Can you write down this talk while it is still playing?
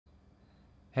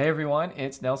Hey everyone,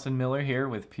 it's Nelson Miller here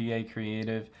with PA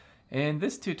Creative. In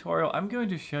this tutorial, I'm going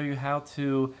to show you how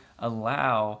to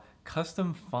allow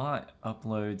custom font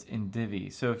uploads in Divi.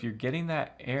 So if you're getting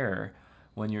that error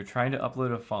when you're trying to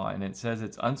upload a font and it says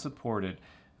it's unsupported,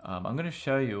 I'm going to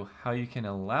show you how you can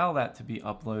allow that to be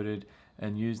uploaded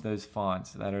and use those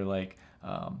fonts that are like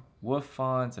WOFF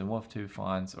fonts and WOFF2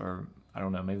 fonts, or I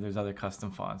don't know, maybe there's other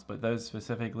custom fonts, but those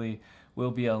specifically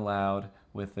will be allowed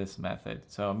with this method.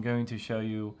 So I'm going to show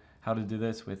you how to do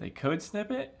this with a code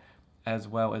snippet as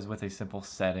well as with a simple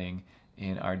setting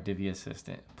in our Divi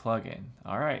Assistant plugin.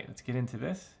 All right, let's get into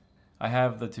this. I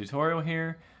have the tutorial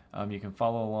here. You can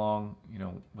follow along,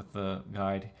 with the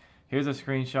guide. Here's a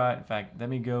screenshot. In fact, let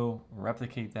me go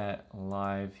replicate that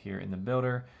live here in the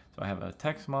builder. So I have a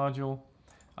text module.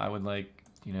 I would like,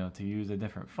 to use a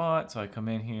different font. So I come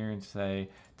in here and say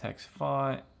text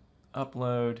font,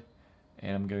 upload,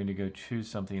 and I'm going to go choose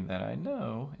something that I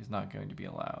know is not going to be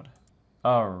allowed.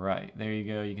 All right, there you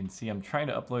go. You can see I'm trying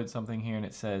to upload something here and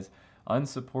it says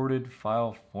unsupported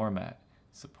file format,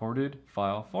 supported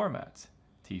file formats,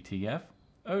 TTF,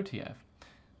 OTF.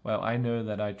 Well, I know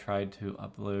that I tried to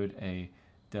upload a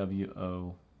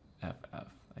WOFF,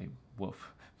 a WOFF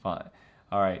font.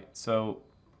 All right, so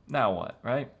now what,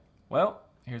 right? Well,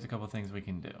 here's a couple things we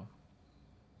can do. In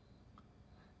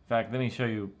fact, let me show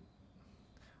you.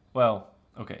 Well,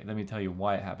 okay, let me tell you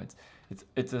why it happens.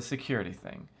 It's a security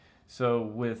thing. So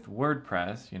with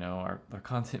WordPress, our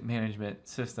content management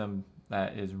system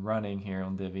that is running here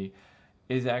on Divi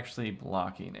is actually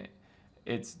blocking it.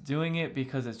 It's doing it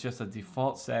because it's just a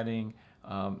default setting.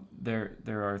 There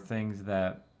are things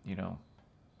that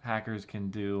hackers can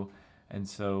do, and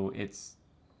so it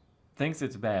thinks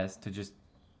it's best to just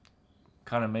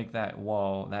kind of make that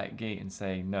wall, that gate, and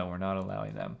say no, we're not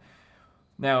allowing them.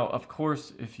 Now, of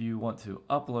course, if you want to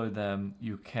upload them,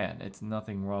 you can. It's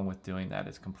nothing wrong with doing that.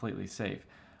 It's completely safe.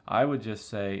 I would just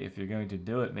say if you're going to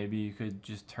do it, maybe you could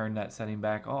just turn that setting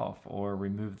back off or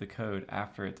remove the code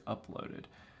after it's uploaded.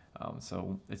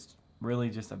 So it's really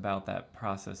just about that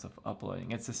process of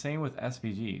uploading. It's the same with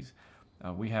SVGs.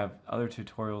 We have other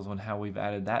tutorials on how we've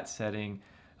added that setting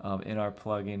in our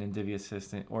plugin in Divi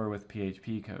Assistant or with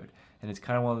PHP code. And it's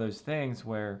kind of one of those things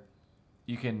where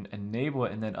you can enable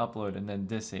it and then upload and then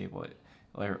disable it.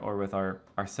 Or with our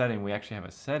setting, we actually have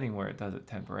a setting where it does it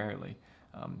temporarily.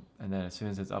 And then as soon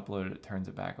as it's uploaded, it turns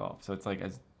it back off. So it's like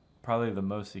probably the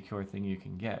most secure thing you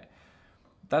can get.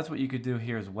 That's what you could do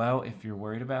here as well if you're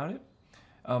worried about it.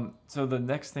 So the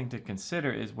next thing to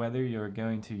consider is whether you're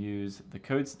going to use the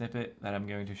code snippet that I'm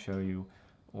going to show you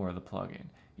or the plugin.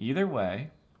 Either way,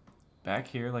 back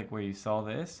here, like where you saw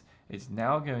this, it's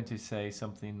now going to say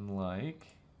something like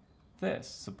this,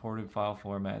 supported file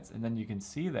formats, and then you can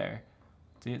see there,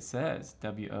 it says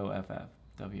WOFF,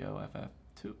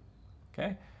 WOFF2.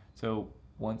 Okay, so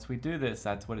once we do this,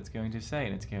 that's what it's going to say,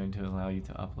 and it's going to allow you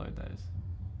to upload those.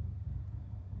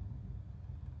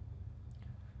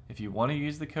 If you want to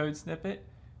use the code snippet,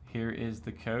 here is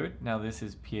the code. Now this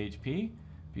is PHP.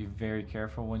 Be very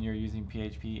careful when you're using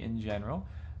PHP in general.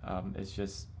 It's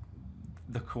just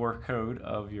the core code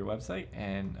of your website,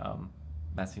 and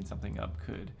messing something up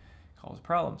could cause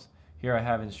problems. Here I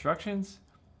have instructions.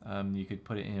 You could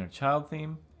put it in a child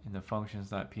theme in the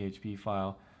functions.php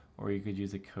file, or you could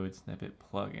use a code snippet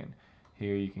plugin.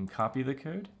 Here you can copy the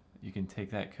code. You can take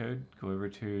that code, go over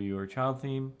to your child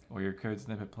theme or your code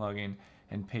snippet plugin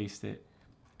and paste it,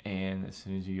 and as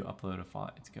soon as you upload a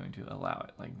font, it's going to allow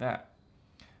it like that.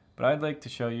 But I'd like to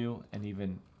show you an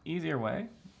even easier way.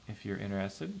 If you're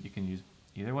interested, you can use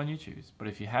either one you choose. But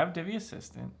if you have Divi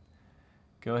Assistant,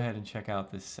 go ahead and check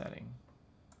out this setting.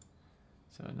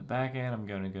 So in the back end, I'm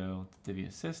going to go to Divi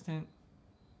Assistant,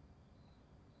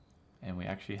 and we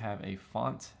actually have a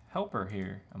font helper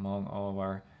here among all of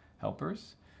our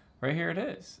helpers. Right here it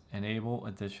is, enable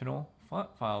additional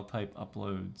font file type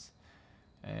uploads.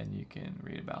 And you can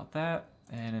read about that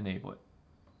and enable it.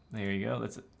 There you go.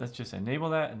 Let's just enable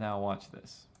that, and now watch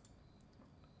this.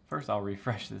 First, I'll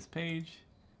refresh this page.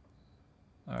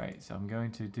 All right, so I'm going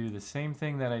to do the same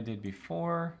thing that I did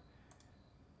before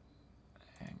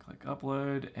and click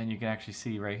upload, and you can actually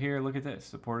see right here, look at this,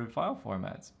 supported file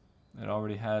formats. It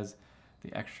already has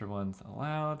the extra ones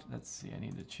allowed. Let's see, I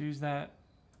need to choose that.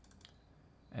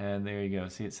 And there you go.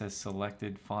 See, it says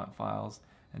selected font files.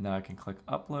 And now I can click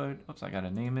upload. Oops, I gotta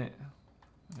name it.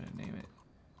 I'm gonna name it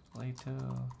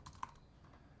Plato.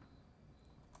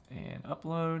 And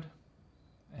upload.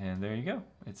 And there you go,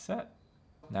 it's set.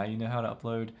 Now you know how to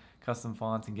upload custom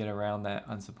fonts and get around that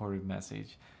unsupported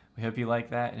message. We hope you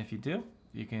like that, and if you do,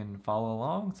 you can follow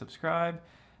along, subscribe,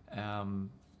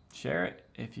 share it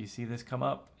if you see this come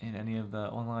up in any of the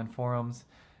online forums,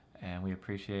 and we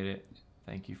appreciate it.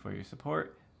 Thank you for your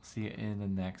support. See you in the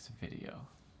next video.